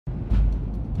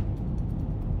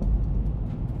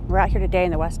We're out here today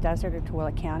in the West Desert of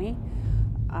Tooele County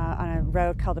on a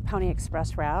road called the Pony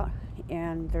Express route,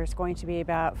 and there's going to be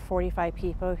about 45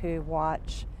 people who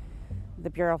watch the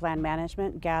Bureau of Land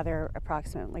Management gather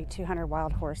approximately 200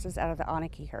 wild horses out of the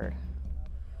Onaqui herd.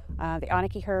 The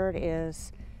Onaqui herd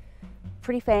is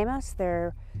pretty famous.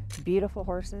 They're beautiful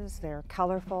horses, they're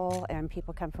colorful, and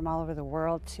people come from all over the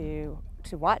world to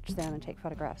watch them and take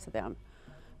photographs of them.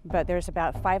 But there's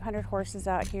about 500 horses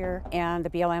out here, and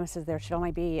the BLM says there should only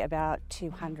be about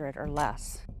 200 or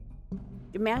less.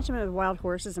 The management of wild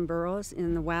horses and burros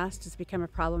in the West has become a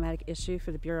problematic issue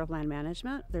for the Bureau of Land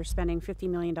Management. They're spending $50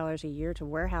 million a year to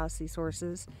warehouse these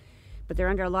horses, but they're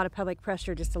under a lot of public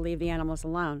pressure just to leave the animals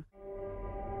alone.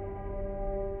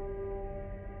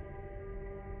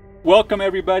 Welcome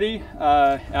everybody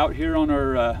out here on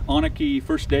our Onaqui,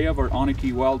 first day of our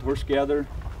Onaqui Wild Horse Gather.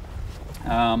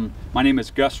 My name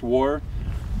is Gus War.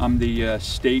 I'm the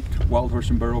State Wild Horse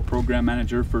and Burro Program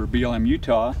Manager for BLM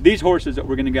Utah. These horses that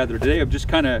we're going to gather today have just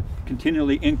kind of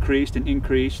continually increased,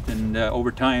 and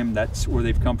over time that's where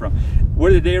they've come from.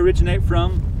 Where did they originate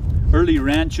from? Early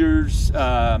ranchers,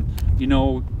 you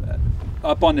know,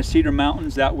 up on the Cedar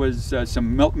Mountains. That was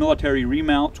some military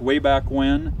remounts way back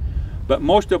when. But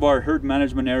most of our herd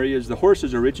management areas, the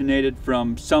horses originated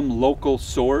from some local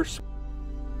source.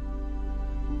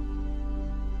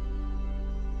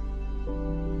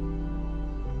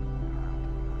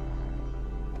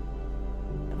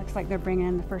 It looks like they're bringing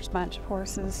in the first bunch of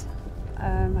horses.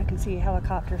 I can see a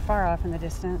helicopter far off in the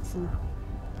distance, and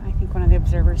I think one of the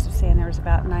observers was saying there was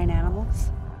about 9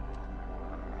 animals.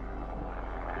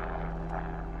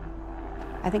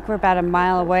 I think we're about a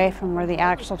mile away from where the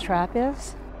actual trap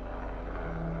is.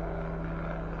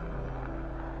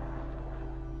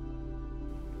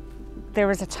 There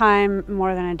was a time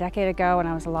more than a decade ago when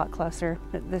I was a lot closer,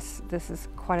 but this is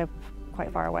quite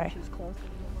far away.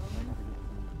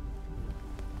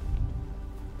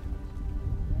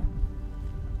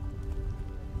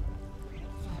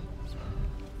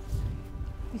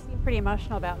 You seem pretty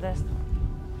emotional about this.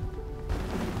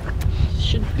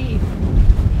 Should be.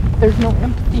 There's no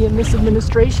empathy in this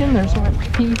administration. There's no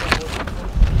empathy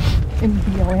in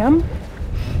BLM.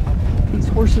 These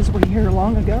horses were here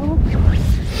long ago.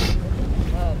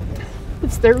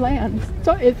 It's their land.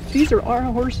 So these are our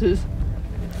horses.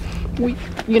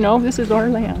 You know, this is our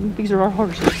land. These are our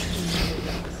horses.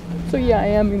 So yeah, I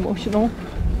am emotional.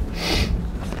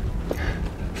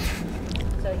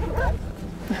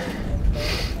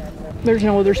 There's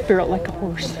no other spirit like a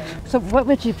horse. So what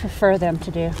would you prefer them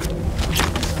to do?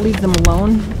 Leave them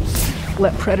alone.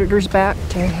 Let predators back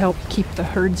to help keep the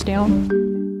herds down.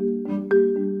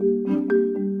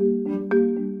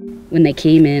 When they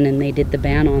came in and they did the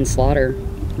ban on slaughter,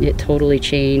 it totally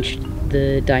changed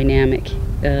the dynamic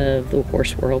of the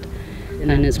horse world.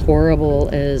 And as horrible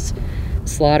as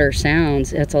slaughter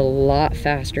sounds, it's a lot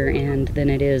faster end than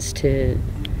it is to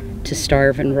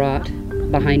starve and rot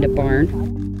behind a barn.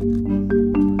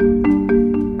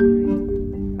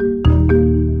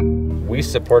 We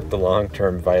support the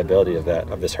long-term viability of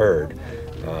this herd.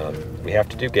 We have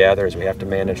to do gathers, we have to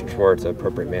manage towards an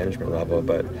appropriate management level,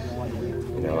 but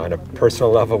you know, on a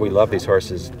personal level, we love these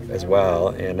horses as well,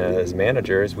 and as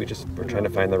managers, we're trying to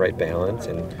find the right balance,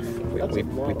 and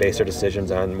we base our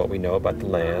decisions on what we know about the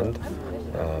land.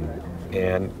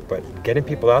 But getting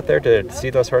people out there to see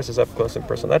those horses up close and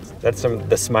personal, that's some of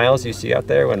the smiles you see out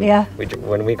there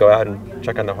when we go out and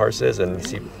check on the horses and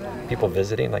see people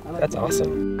visiting. Like, that's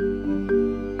awesome.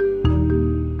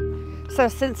 So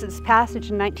since its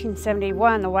passage in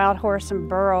 1971, the Wild Horse and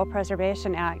Burro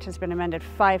Preservation Act has been amended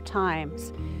 5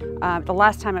 times. The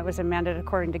last time it was amended,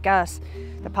 according to Gus,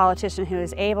 the politician who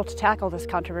is able to tackle this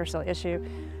controversial issue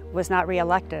was not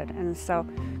re-elected. And so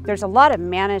there's a lot of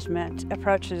management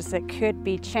approaches that could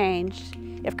be changed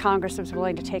if Congress was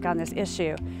willing to take on this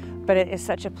issue. But it is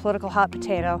such a political hot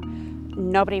potato,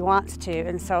 nobody wants to.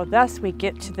 And so thus we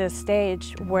get to this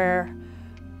stage where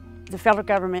the federal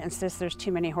government insists there's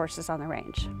too many horses on the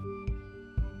range.